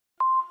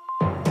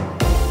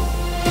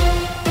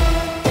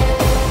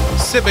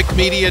Civic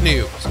Media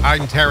News.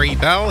 I'm Terry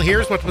Bell.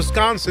 Here's what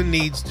Wisconsin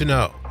needs to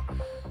know.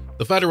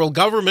 The federal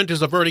government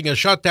is averting a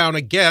shutdown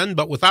again,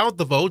 but without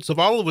the votes of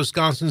all of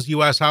Wisconsin's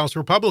U.S. House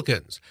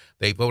Republicans.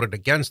 They voted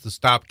against the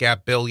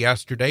stopgap bill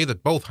yesterday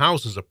that both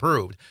houses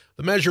approved.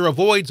 The measure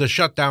avoids a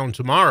shutdown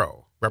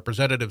tomorrow.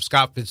 Representative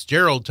Scott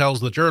Fitzgerald tells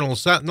the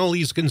Journal-Sentinel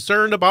he's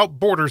concerned about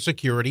border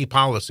security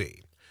policy.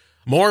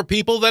 More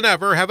people than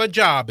ever have a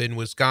job in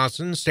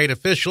Wisconsin. State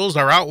officials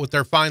are out with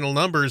their final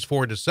numbers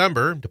for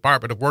December.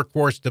 Department of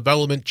Workforce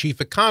Development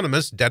Chief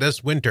Economist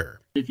Dennis Winter.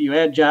 If you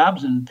add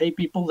jobs and pay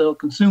people, they'll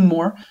consume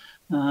more,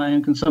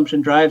 and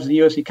consumption drives the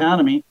U.S.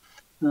 economy.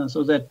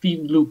 So that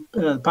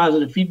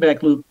positive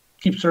feedback loop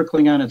keeps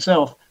circling on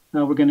itself.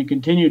 We're going to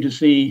continue to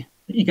see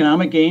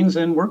economic gains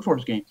and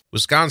workforce gains.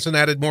 Wisconsin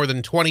added more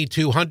than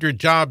 2,200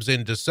 jobs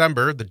in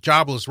December. The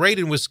jobless rate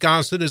in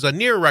Wisconsin is a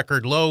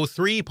near-record low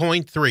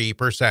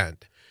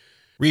 3.3%.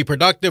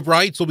 Reproductive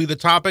rights will be the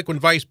topic when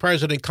Vice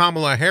President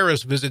Kamala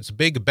Harris visits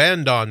Big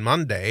Bend on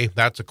Monday.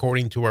 That's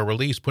according to a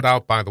release put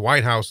out by the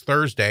White House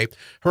Thursday.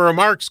 Her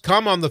remarks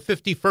come on the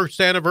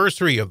 51st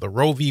anniversary of the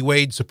Roe v.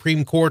 Wade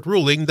Supreme Court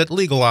ruling that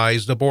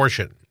legalized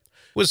abortion.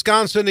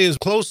 Wisconsin is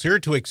closer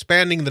to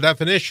expanding the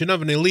definition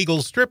of an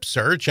illegal strip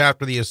search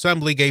after the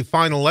Assembly gave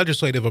final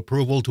legislative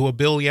approval to a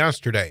bill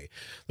yesterday.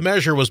 The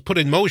measure was put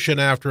in motion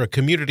after a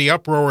community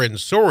uproar in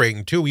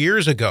Soaring 2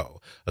 years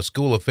ago. A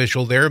school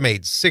official there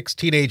made 6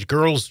 teenage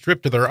girls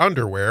strip to their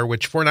underwear,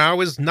 which for now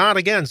is not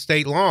against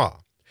state law.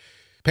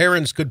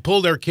 Parents could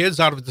pull their kids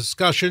out of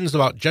discussions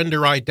about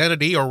gender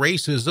identity or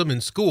racism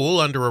in school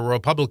under a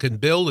Republican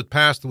bill that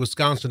passed the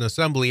Wisconsin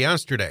Assembly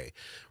yesterday.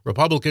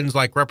 Republicans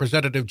like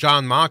Representative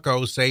John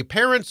Mocco say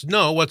parents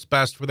know what's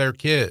best for their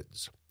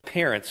kids.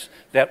 Parents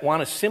that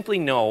want to simply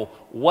know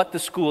what the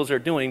schools are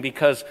doing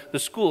because the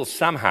schools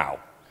somehow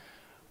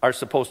are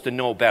supposed to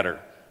know better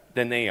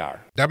than they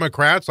are.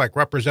 Democrats like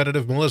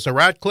Representative Melissa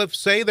Ratcliffe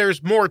say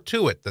there's more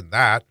to it than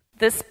that.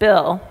 This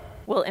bill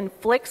will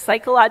inflict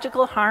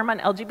psychological harm on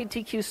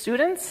LGBTQ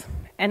students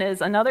and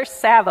is another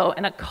salvo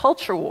in a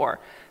culture war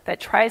that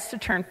tries to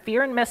turn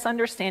fear and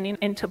misunderstanding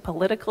into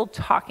political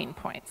talking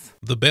points.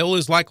 The bill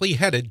is likely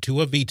headed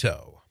to a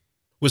veto.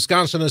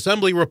 Wisconsin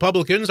Assembly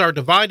Republicans are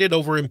divided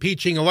over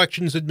impeaching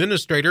Elections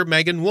Administrator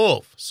Megan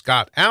Wolf.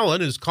 Scott Allen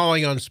is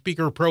calling on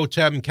Speaker Pro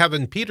Tem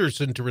Kevin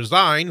Peterson to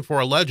resign for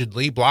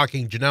allegedly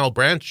blocking Janelle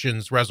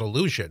Brandtjen's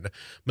resolution.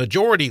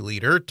 Majority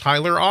Leader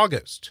Tyler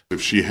August.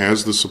 If she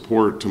has the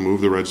support to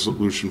move the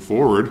resolution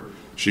forward,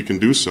 she can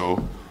do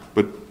so.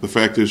 But the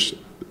fact is,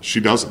 she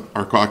doesn't.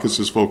 Our caucus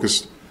is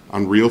focused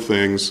on real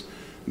things,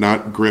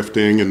 not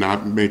grifting and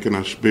not making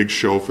a big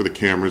show for the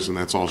cameras, and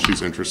that's all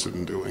she's interested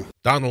in doing.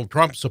 Donald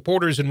Trump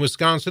supporters in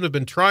Wisconsin have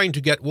been trying to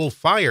get Wolf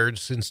fired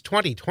since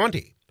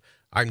 2020.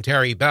 I'm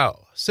Terry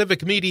Bell,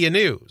 Civic Media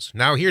News.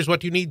 Now here's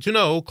what you need to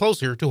know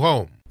closer to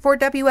home. For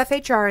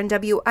WFHR and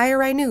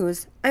WIRI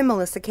News, I'm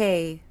Melissa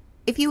Kay.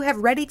 If you have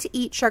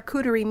ready-to-eat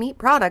charcuterie meat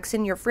products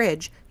in your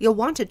fridge, you'll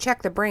want to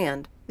check the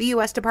brand. The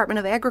U.S. Department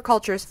of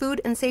Agriculture's Food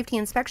and Safety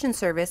Inspection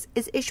Service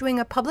is issuing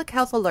a public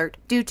health alert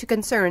due to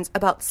concerns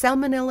about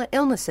salmonella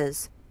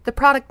illnesses. The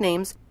product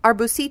names are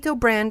Busito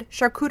brand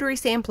charcuterie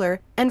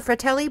sampler and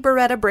Fratelli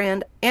Beretta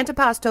brand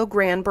Antipasto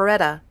Gran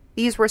Beretta.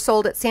 These were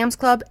sold at Sam's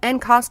Club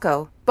and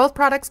Costco. Both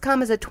products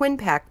come as a twin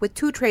pack with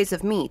 2 trays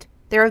of meat.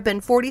 There have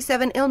been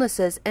 47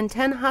 illnesses and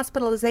 10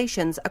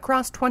 hospitalizations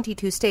across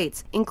 22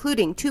 states,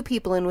 including 2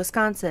 people in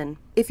Wisconsin.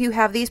 If you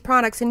have these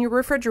products in your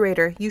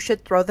refrigerator, you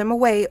should throw them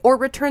away or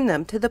return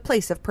them to the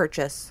place of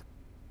purchase.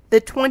 The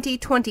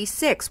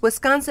 2026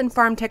 Wisconsin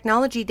Farm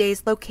Technology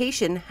Days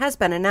location has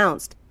been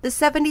announced. The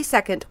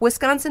 72nd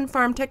Wisconsin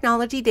Farm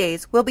Technology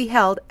Days will be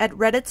held at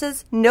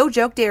Reddit's No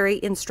Joke Dairy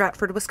in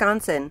Stratford,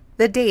 Wisconsin.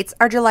 The dates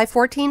are July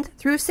 14th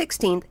through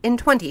 16th in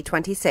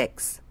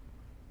 2026.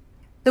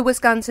 The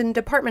Wisconsin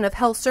Department of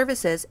Health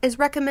Services is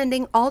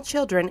recommending all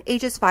children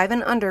ages 5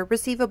 and under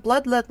receive a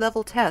blood lead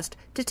level test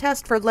to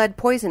test for lead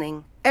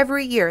poisoning.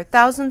 Every year,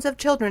 thousands of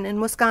children in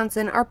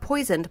Wisconsin are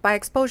poisoned by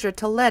exposure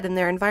to lead in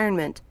their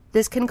environment.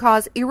 This can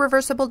cause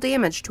irreversible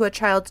damage to a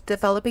child's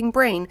developing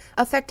brain,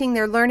 affecting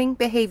their learning,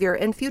 behavior,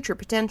 and future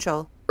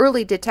potential.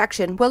 Early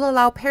detection will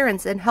allow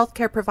parents and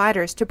healthcare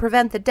providers to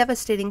prevent the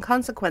devastating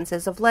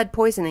consequences of lead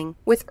poisoning.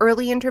 With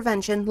early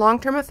intervention,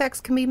 long-term effects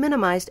can be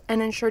minimized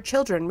and ensure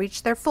children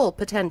reach their full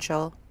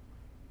potential.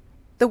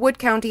 The Wood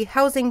County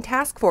Housing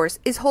Task Force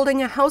is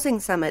holding a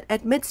housing summit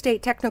at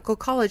Midstate Technical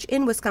College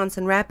in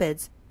Wisconsin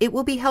Rapids. It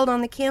will be held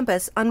on the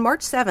campus on March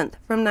 7th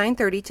from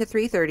 9:30 to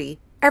 3:30.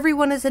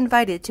 Everyone is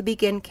invited to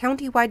begin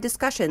county-wide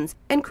discussions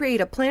and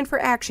create a plan for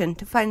action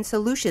to find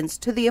solutions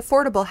to the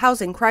affordable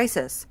housing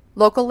crisis.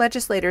 Local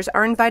legislators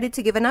are invited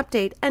to give an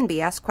update and be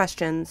asked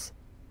questions.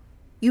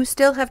 You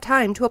still have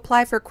time to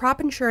apply for crop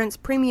insurance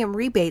premium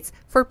rebates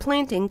for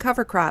planting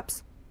cover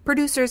crops.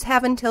 Producers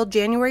have until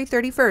January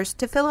 31st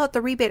to fill out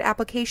the rebate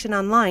application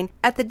online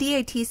at the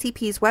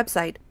DATCP's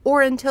website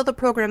or until the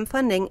program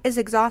funding is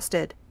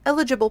exhausted.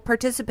 Eligible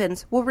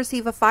participants will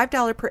receive a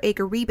 $5 per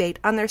acre rebate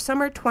on their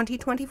summer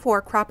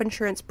 2024 crop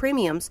insurance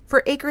premiums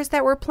for acres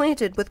that were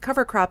planted with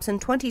cover crops in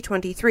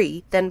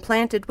 2023, then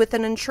planted with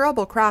an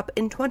insurable crop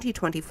in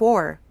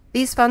 2024.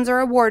 These funds are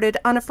awarded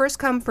on a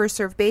first-come,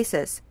 first-served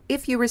basis.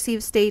 If you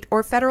receive state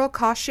or federal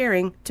cost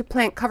sharing to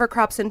plant cover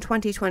crops in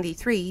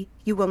 2023,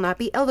 you will not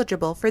be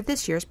eligible for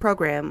this year's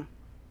program.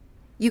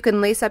 You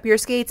can lace up your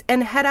skates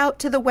and head out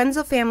to the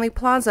Wenzel Family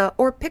Plaza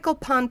or Pickle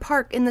Pond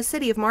Park in the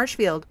city of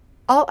Marshfield.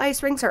 All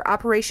ice rinks are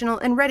operational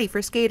and ready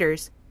for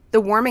skaters.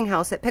 The warming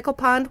house at Pickle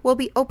Pond will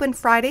be open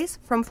Fridays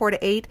from 4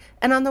 to 8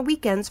 and on the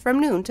weekends from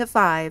noon to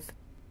 5.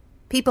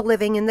 People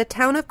living in the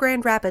town of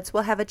Grand Rapids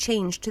will have a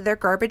change to their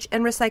garbage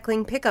and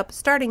recycling pickup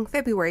starting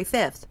February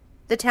 5th.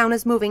 The town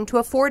is moving to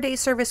a 4-day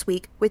service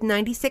week with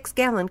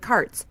 96-gallon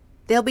carts.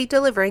 They'll be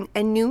delivering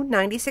a new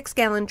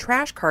 96-gallon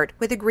trash cart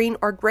with a green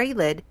or gray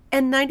lid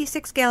and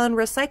 96-gallon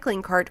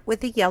recycling cart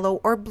with a yellow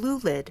or blue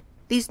lid.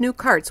 These new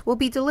carts will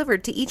be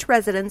delivered to each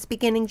residence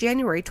beginning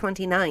January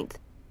 29th.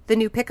 The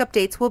new pickup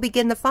dates will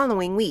begin the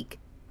following week.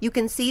 You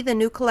can see the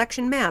new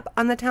collection map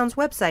on the town's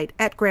website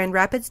at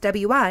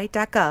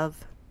grandrapidswi.gov.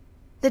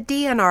 The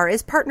DNR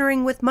is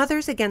partnering with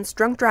Mothers Against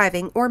Drunk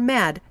Driving, or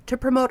MAD, to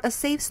promote a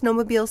safe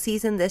snowmobile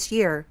season this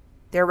year.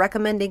 They're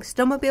recommending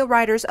snowmobile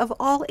riders of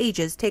all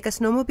ages take a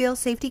snowmobile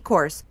safety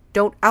course,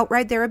 don't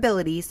outride their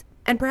abilities,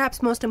 and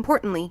perhaps most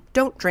importantly,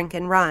 don't drink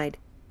and ride.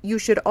 You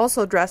should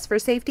also dress for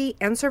safety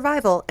and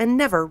survival and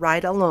never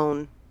ride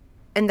alone.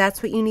 And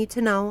that's what you need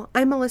to know.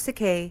 I'm Melissa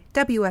Kay,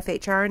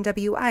 WFHR and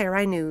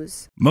WIRI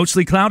News.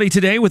 Mostly cloudy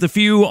today with a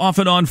few off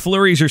and on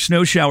flurries or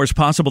snow showers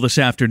possible this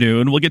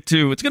afternoon. It's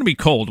going to be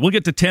cold. We'll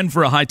get to 10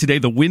 for a high today.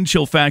 The wind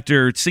chill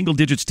factor, single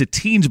digits to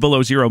teens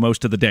below zero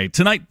most of the day.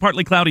 Tonight,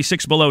 partly cloudy,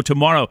 6 below.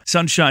 Tomorrow,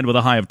 sunshine with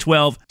a high of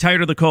 12.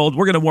 Tired of the cold,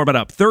 we're going to warm it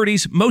up.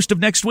 30s most of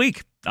next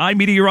week. I'm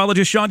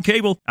meteorologist Sean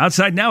Cable.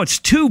 Outside now, it's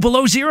 2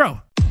 below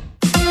zero.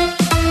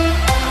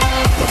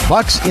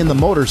 Bucks in the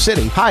Motor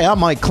City. Hi, I'm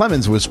Mike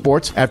Clemens with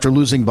sports. After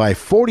losing by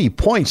 40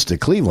 points to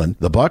Cleveland,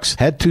 the Bucks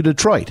head to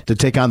Detroit to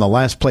take on the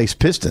last place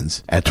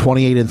Pistons. At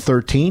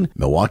 28-13,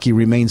 Milwaukee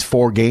remains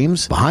 4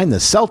 games behind the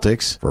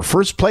Celtics for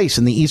first place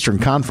in the Eastern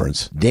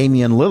Conference.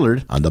 Damian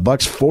Lillard on the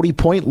Bucks'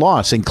 40-point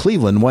loss in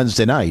Cleveland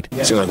Wednesday night.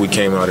 It seemed like we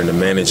came out in a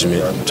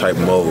management type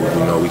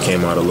mode. We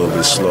came out a little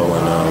bit slow,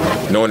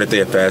 and knowing that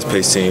they're a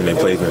fast-paced team, they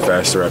play even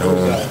faster at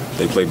home.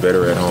 They play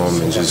better at home,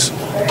 and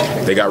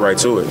they got right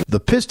to it. The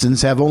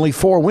Pistons have only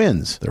 4 wins.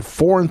 They're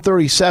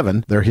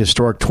 4-37. Their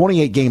historic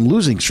 28-game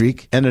losing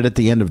streak ended at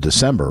the end of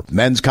December.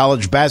 Men's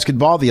college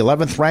basketball, the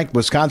 11th-ranked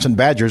Wisconsin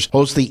Badgers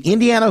host the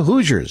Indiana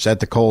Hoosiers at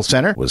the Kohl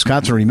Center.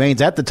 Wisconsin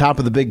remains at the top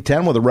of the Big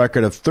Ten with a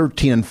record of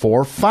 13-4,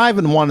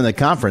 5-1 in the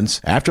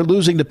conference after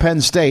losing to Penn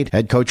State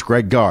head coach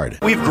Greg Gard.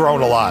 We've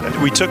grown a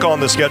lot. We took on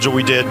the schedule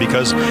we did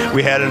because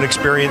we had an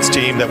experienced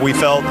team that we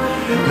felt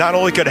not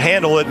only could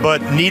handle it,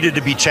 but needed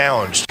to be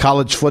challenged.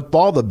 College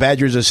football, the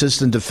Badgers'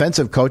 assistant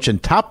defensive coach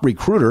and top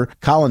recruiter,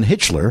 Colin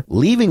Hitchler,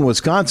 leaving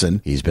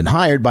Wisconsin. He's been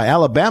hired by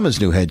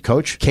Alabama's new head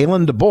coach,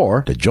 Kalen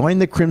DeBoer, to join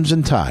the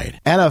Crimson Tide.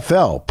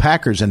 NFL,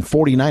 Packers, and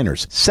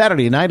 49ers.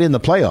 Saturday night in the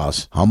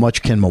playoffs. How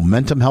much can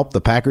momentum help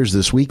the Packers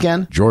this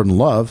weekend? Jordan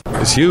Love.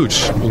 It's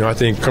huge. I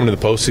think coming to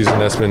the postseason,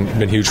 that's been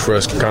huge for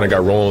us. Kind of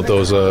got rolling with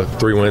those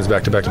 3 wins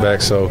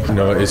back-to-back. So,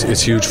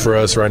 it's huge for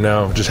us right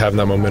now, just having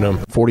that momentum.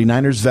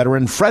 49ers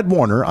veteran Fred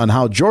Warner on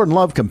how Jordan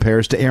Love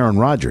compares to Aaron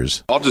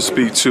Rodgers. I'll just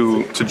speak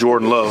to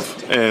Jordan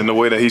Love, and the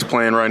way that he's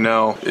playing right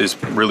now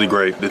is really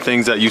great. The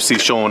things that you see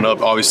showing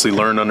up, obviously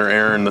learned under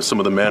Aaron, some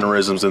of the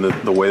mannerisms and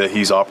the way that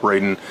he's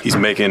operating. He's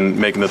making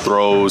the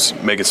throws,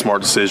 making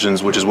smart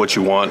decisions, which is what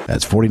you want.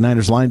 That's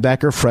 49ers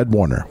linebacker Fred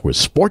Warner. With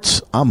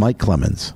sports, I'm Mike Clemens.